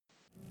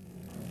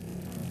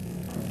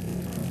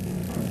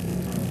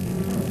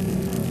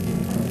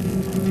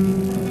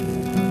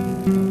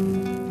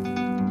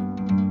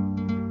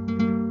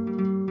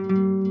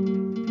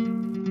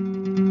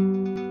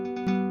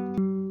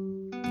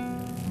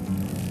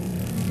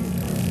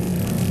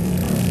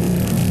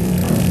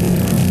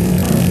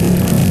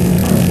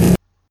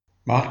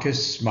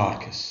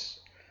Marcus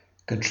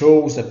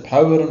controls the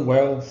power and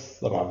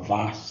wealth of a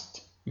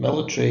vast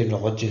military and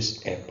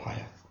religious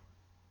empire.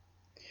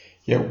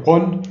 Yet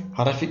one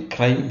horrific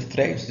crime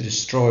threatens to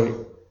destroy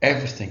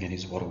everything in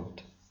his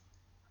world.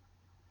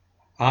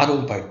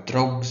 Addled by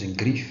drugs and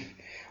grief,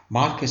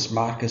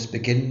 Marcus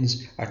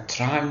begins a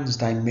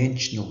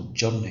trans-dimensional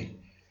journey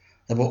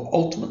that will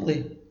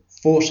ultimately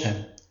force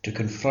him to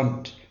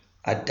confront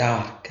a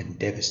dark and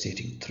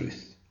devastating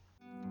truth.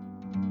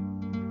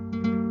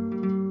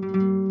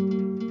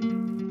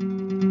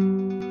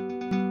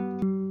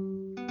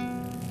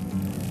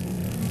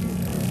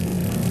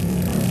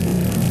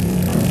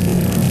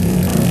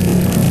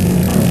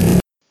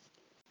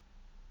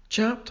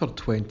 Chapter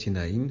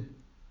 29.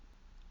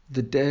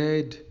 The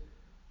Dead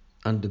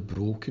and the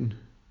Broken.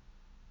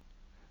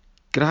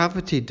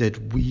 Gravity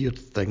did weird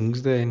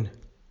things then,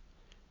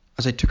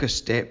 as I took a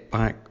step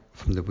back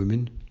from the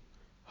woman,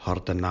 her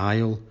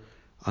denial,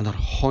 and her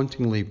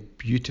hauntingly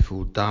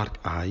beautiful dark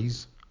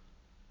eyes.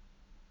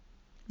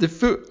 The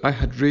foot I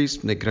had raised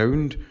from the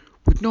ground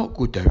would not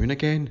go down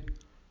again.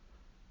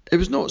 It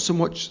was not so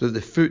much that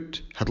the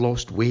foot had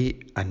lost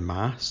weight and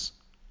mass,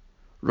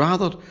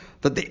 rather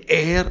that the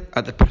air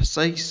at the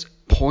precise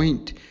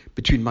point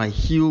between my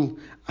heel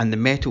and the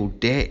metal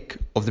deck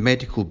of the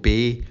medical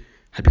bay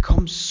had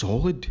become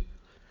solid,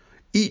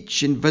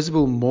 each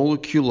invisible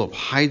molecule of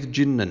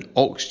hydrogen and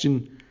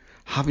oxygen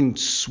having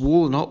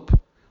swollen up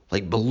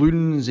like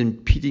balloons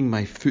impeding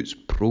my foot's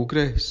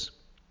progress.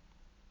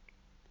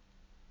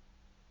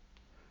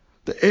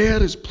 The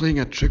air is playing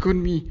a trick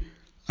on me,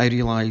 I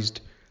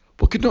realised,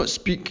 but could not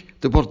speak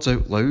the words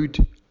out loud,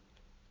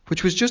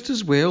 which was just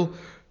as well,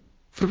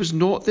 for it was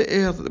not the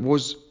air that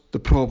was the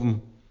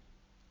problem.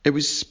 It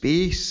was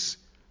space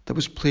that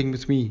was playing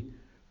with me.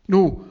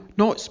 No,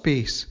 not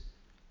space.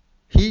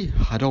 He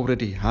had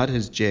already had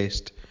his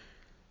jest.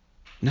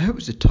 Now it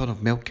was the turn of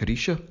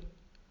Melchiorresha.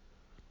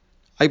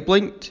 I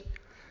blinked,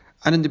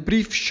 and in the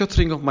brief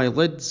shuttering of my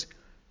lids,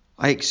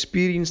 I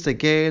experienced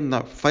again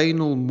that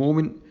final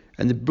moment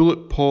in the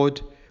bullet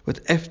pod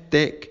with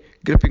Ifdek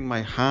gripping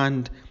my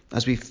hand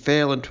as we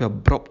fell into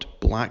abrupt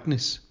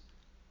blackness.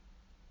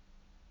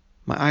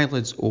 My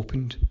eyelids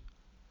opened.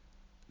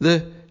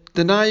 The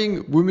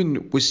denying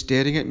woman was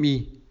staring at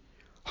me,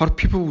 her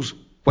pupils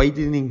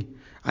widening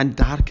and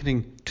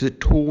darkening to the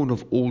tone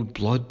of old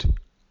blood.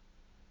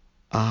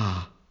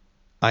 Ah,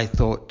 I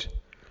thought,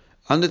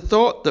 and the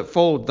thought that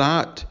followed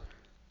that,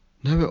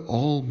 now it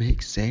all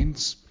makes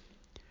sense,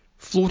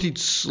 floated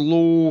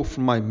slow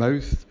from my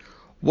mouth,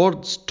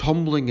 words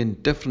tumbling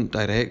in different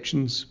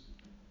directions.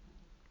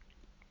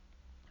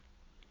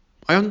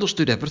 I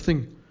understood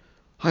everything.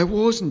 I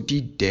was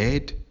indeed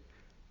dead,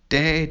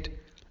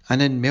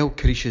 and in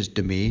Melchiorresha's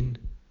domain.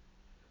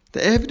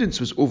 The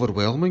evidence was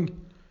overwhelming.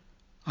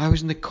 I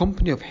was in the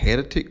company of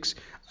heretics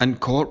and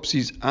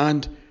corpses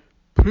and,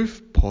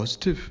 proof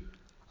positive,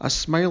 a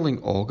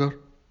smiling augur.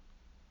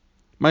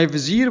 My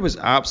vizier was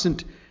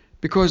absent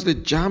because the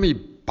jammy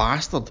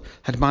bastard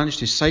had managed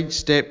to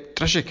sidestep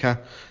Trishika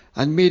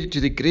and made it to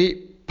the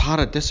great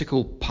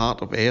paradisical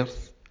part of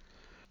earth.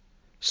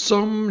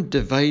 Some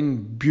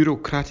divine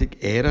bureaucratic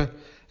error,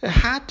 it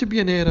had to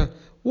be an error,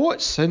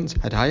 what sins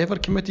had I ever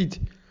committed,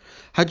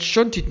 had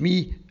shunted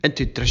me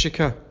into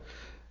Trishika,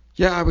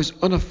 yet I was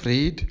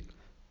unafraid.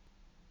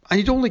 I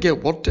need only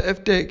get word to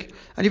Ifdek,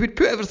 and he would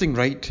put everything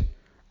right,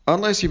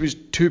 unless he was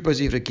too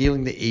busy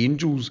regaling the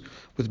angels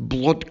with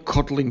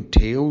blood-curdling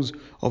tales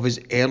of his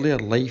earlier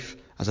life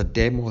as a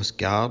Demos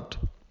guard.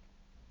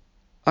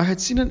 I had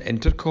seen an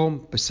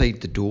intercom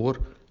beside the door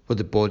where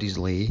the bodies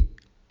lay.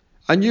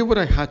 I knew what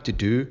I had to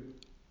do.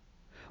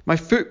 My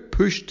foot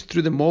pushed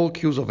through the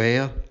molecules of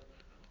air.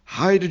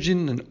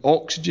 Hydrogen and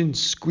oxygen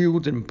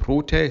squealed in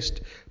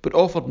protest, but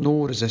offered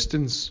no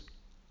resistance.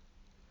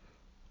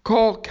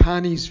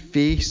 Khal-Khani's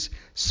face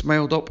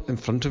smiled up in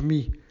front of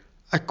me,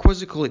 a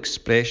quizzical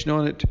expression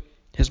on it,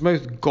 his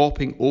mouth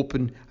gaping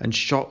open and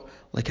shut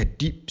like a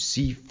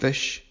deep-sea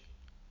fish.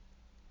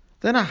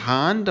 Then a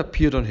hand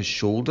appeared on his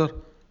shoulder,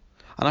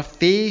 and a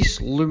face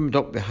loomed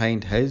up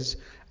behind his,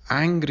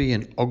 angry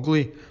and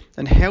ugly,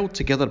 and held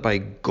together by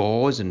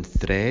gauze and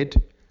thread.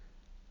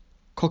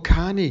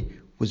 Khal-Khani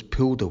was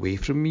pulled away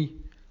from me.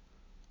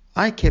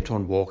 I kept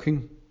on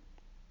walking.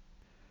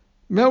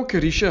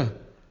 Melchiorresha,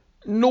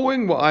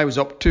 knowing what I was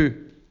up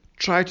to,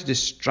 tried to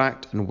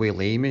distract and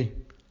waylay me.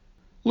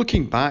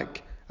 Looking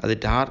back at the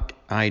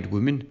dark-eyed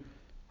woman,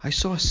 I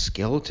saw a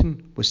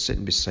skeleton was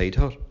sitting beside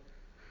her.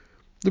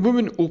 The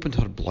woman opened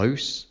her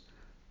blouse.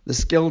 The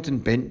skeleton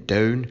bent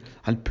down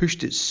and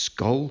pushed its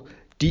skull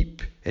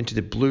deep into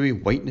the bluey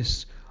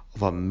whiteness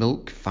of a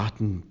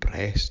milk-fattened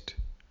breast.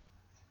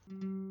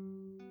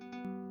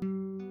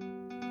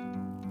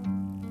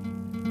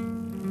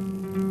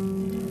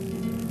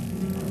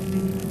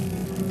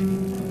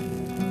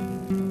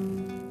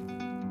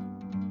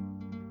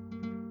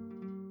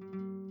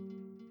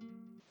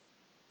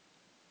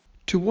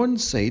 To one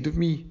side of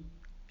me,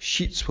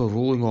 sheets were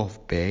rolling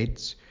off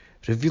beds,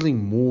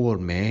 revealing more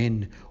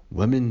men,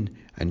 women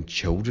and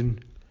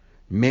children,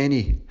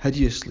 many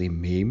hideously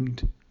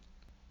maimed.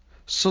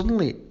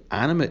 Suddenly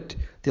animate,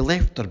 they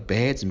left their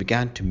beds and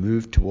began to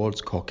move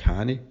towards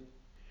Colcany.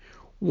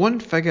 One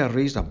figure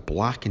raised a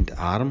blackened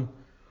arm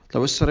that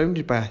was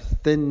surrounded by a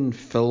thin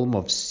film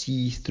of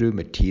see-through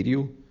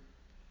material.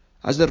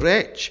 As the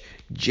wretch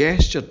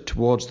gestured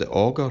towards the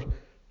auger,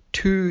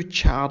 2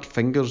 charred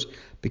fingers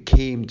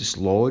became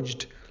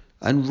dislodged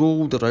and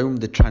rolled around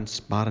the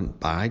transparent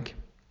bag.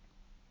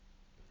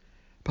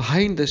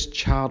 Behind this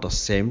charred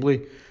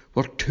assembly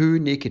were 2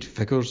 naked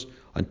figures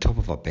on top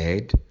of a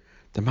bed,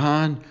 the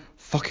man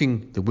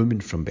fucking the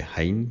woman from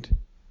behind.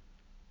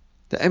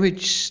 The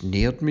image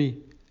snared me,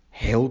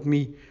 held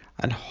me,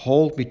 and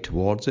hauled me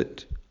towards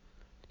it.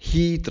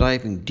 He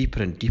driving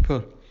deeper and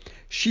deeper,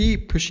 she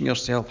pushing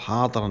herself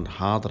harder and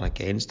harder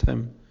against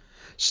him.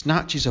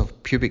 Snatches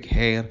of pubic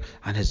hair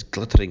and his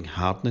glittering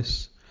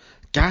hardness.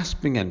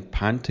 Gasping and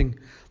panting,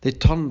 they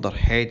turned their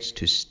heads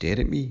to stare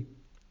at me.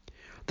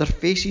 Their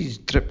faces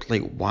dripped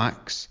like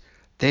wax,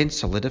 then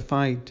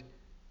solidified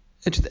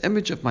into the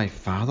image of my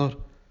father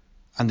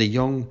and the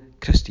young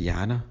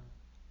Christiana.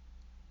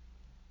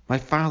 My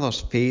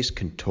father's face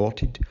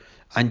contorted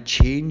and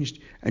changed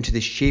into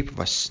the shape of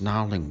a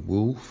snarling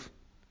wolf.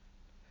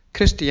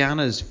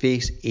 Christiana's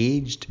face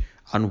aged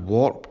and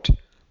warped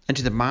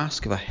into the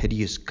mask of a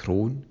hideous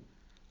crone.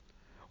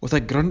 With a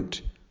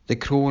grunt, the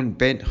crone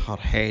bent her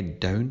head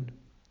down.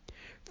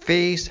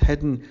 Face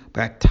hidden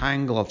by a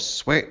tangle of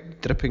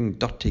sweat-dripping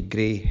dirty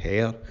grey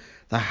hair,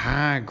 the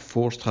hag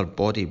forced her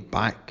body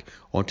back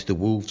onto the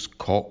wolf's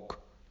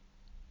cock.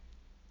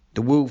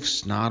 The wolf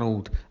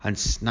snarled and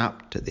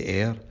snapped at the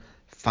air,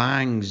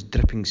 fangs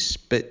dripping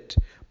spit,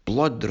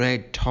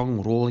 blood-red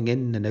tongue rolling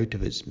in and out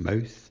of its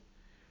mouth.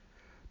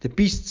 The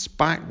beast's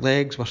back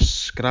legs were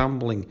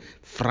scrambling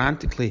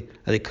frantically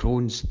at the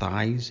crone's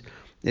thighs,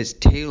 its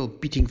tail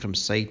beating from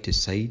side to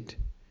side.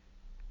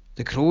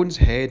 The crone's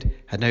head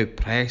had now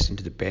pressed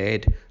into the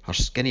bed, her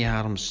skinny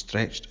arms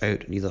stretched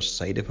out on either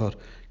side of her,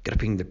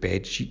 gripping the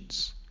bed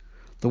sheets.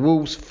 The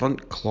wolf's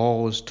front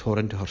claws tore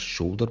into her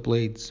shoulder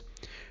blades.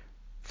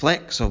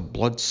 Flecks of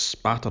blood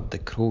spattered the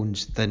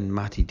crone's thin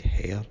matted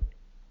hair.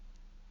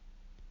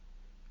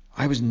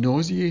 I was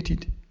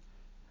nauseated,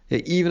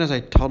 yet even as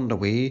I turned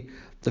away,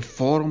 the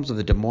forms of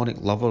the demonic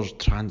lovers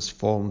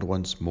transformed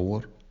once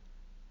more.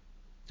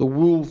 The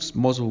wolf's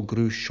muzzle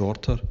grew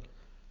shorter,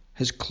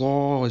 his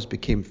claws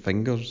became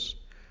fingers,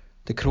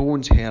 the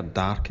crone's hair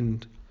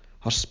darkened,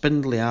 her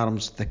spindly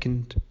arms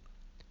thickened.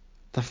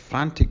 The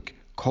frantic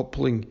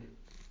coupling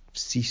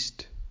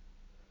ceased.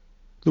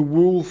 The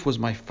wolf was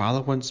my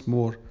father once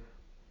more,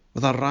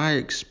 with a wry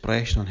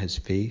expression on his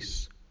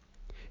face.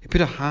 He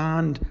put a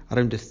hand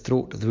around the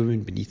throat of the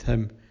woman beneath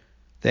him,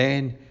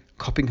 then,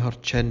 cupping her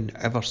chin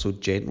ever so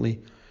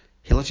gently,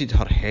 he lifted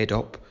her head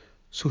up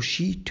so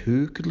she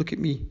too could look at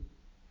me.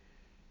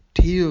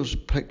 Tears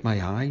pricked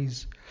my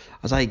eyes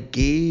as I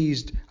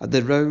gazed at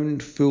the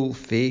round, full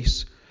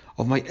face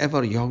of my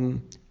ever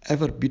young,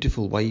 ever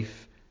beautiful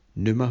wife,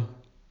 Numa.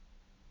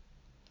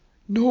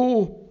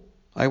 "No,"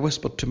 I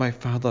whispered to my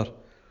father,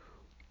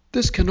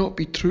 "this cannot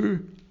be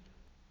true.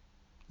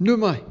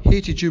 Numa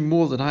hated you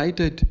more than I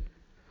did.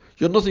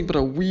 You're nothing but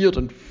a weird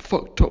and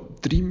fucked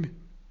up dream."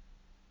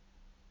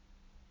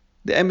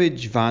 The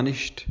image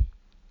vanished.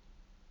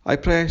 I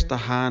pressed a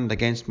hand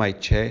against my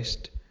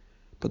chest,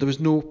 but there was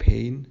no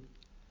pain.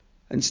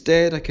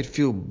 Instead, I could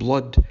feel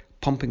blood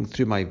pumping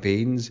through my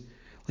veins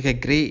like a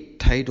great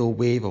tidal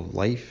wave of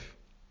life.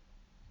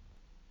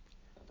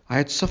 I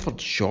had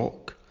suffered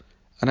shock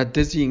and a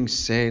dizzying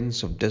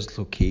sense of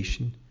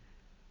dislocation,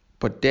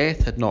 but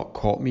death had not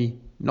caught me,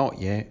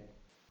 not yet.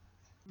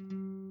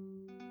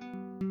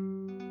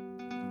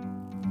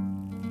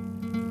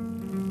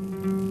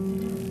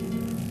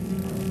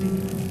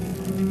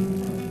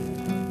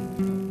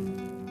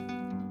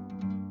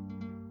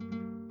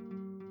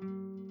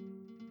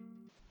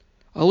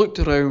 I looked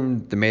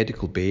around the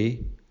medical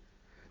bay.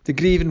 The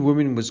grieving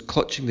woman was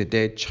clutching the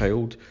dead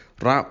child,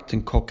 wrapped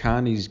in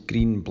Colcany's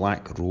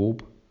green-black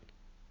robe.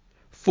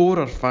 4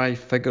 or 5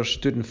 figures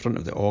stood in front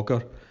of the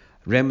auger,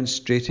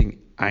 remonstrating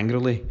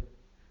angrily.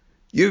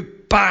 "You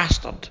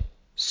bastard!"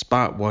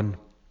 spat one.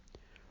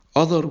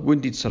 Other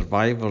wounded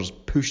survivors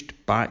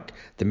pushed back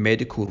the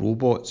medical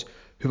robots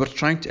who were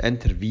trying to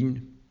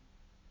intervene.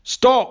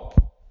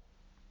 "Stop!"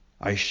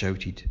 I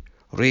shouted,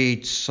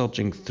 rage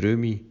surging through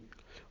me.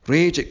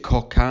 Rage at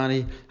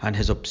Colcany and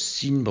his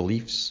obscene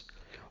beliefs.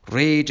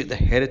 Rage at the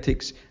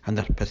heretics and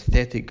their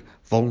pathetic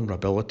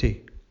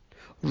vulnerability.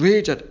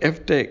 Rage at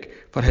Ivdek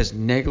for his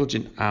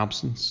negligent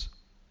absence.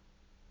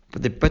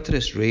 But the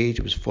bitterest rage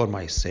was for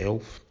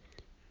myself,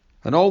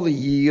 and all the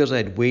years I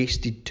had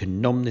wasted to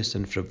numbness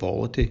and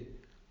frivolity.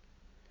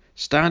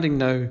 Standing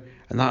now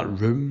in that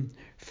room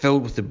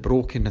filled with the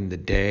broken and the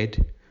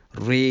dead,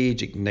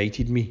 rage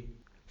ignited me,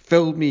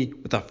 filled me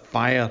with a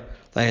fire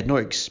that I had not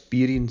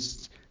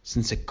experienced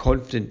since the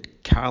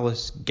confident,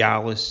 callous,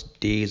 gallous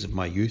days of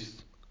my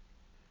youth.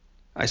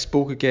 I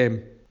spoke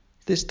again,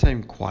 this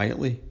time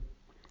quietly,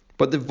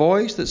 but the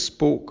voice that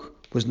spoke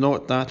was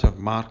not that of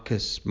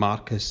Marcus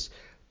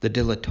the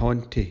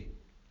dilettante.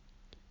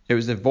 It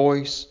was the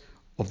voice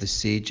of the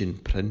sage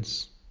and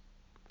prince.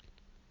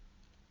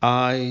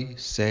 I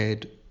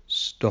said,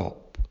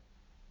 stop.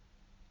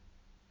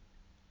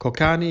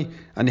 Kokanee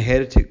and the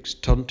heretics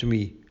turned to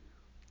me,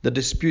 the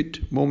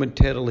dispute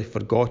momentarily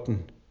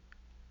forgotten.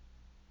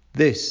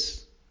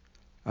 This,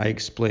 I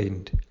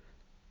explained,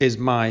 is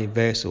my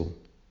vessel.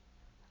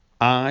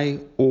 I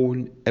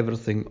own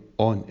everything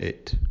on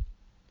it.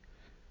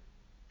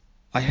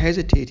 I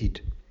hesitated,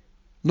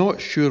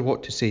 not sure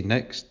what to say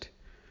next.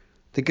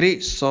 The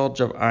great surge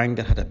of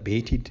anger had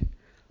abated.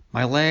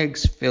 My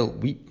legs felt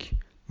weak,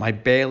 my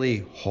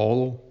belly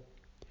hollow.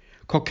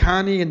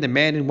 Kokanee and the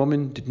men and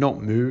women did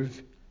not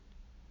move.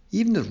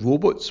 Even the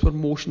robots were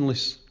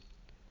motionless.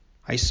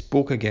 I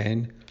spoke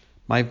again,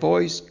 my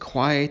voice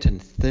quiet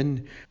and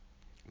thin,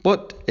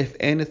 but if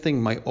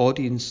anything my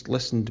audience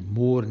listened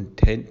more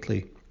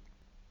intently.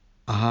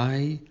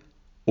 I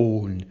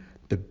own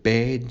the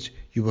beds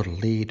you were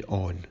laid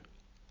on,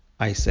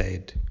 I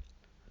said,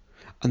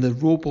 and the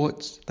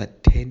robots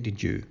that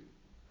tended you.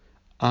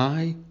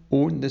 I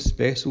own this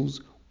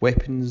vessel's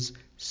weapons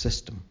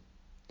system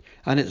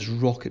and its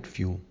rocket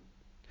fuel.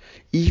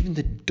 Even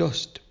the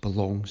dust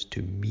belongs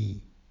to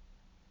me.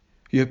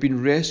 You have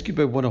been rescued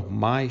by one of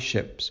my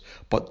ships,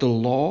 but the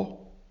law,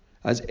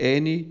 as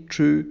any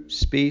true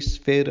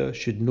spacefarer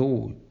should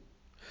know,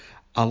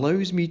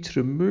 allows me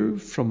to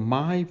remove from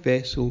my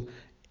vessel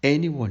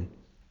anyone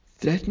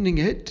threatening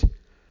it,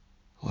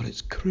 or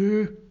its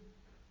crew,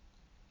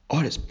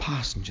 or its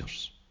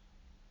passengers.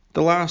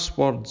 The last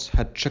words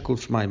had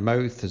trickled from my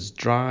mouth as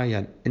dry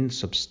and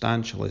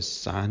insubstantial as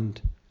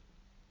sand.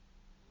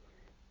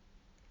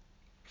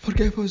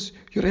 Forgive us,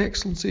 Your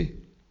Excellency,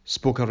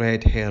 spoke a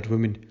red-haired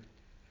woman.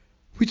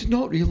 We did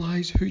not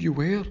realise who you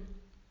were.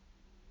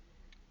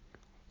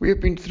 We have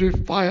been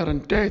through fire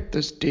and death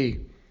this day,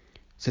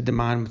 said the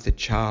man with the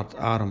charred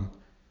arm.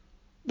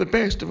 The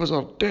best of us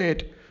are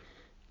dead,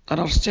 and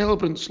our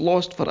celebrants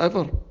lost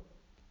forever.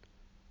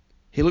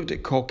 He looked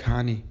at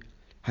Kokanee,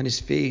 and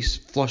his face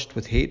flushed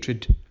with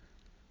hatred.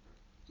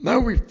 Now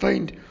we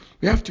find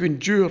we have to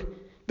endure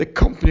the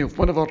company of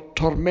one of our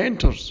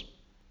tormentors.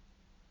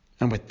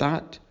 And with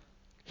that,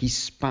 he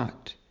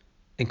spat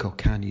in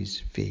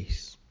Kokanee's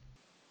face.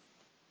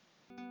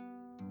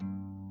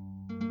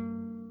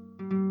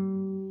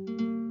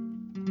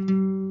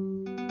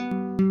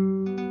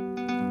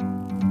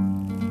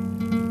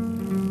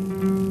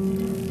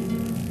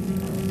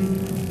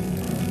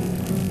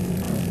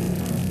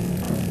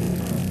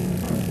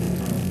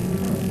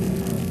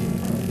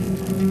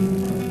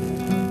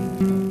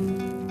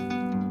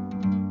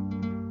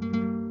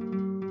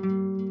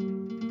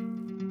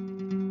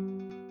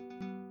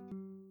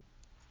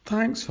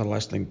 Thanks for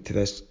listening to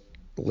this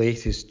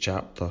latest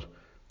chapter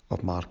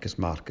of Marcus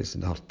Marcus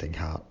and the Hurting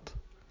Heart.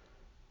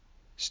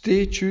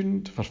 Stay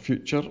tuned for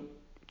future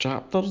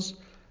chapters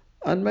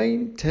and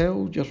mind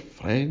tell your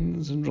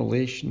friends and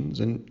relations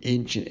and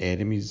ancient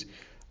enemies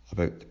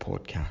about the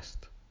podcast.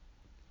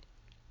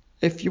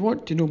 If you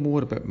want to know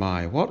more about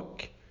my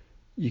work,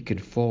 you can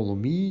follow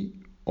me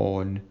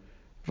on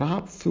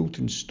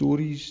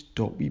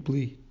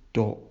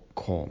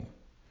rapfultonstories.weebly.com.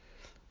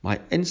 My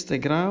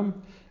Instagram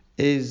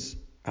is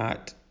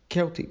at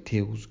Celtic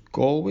Tales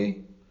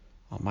Galway,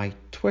 and my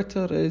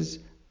Twitter is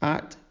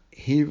at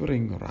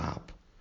HaveringRap.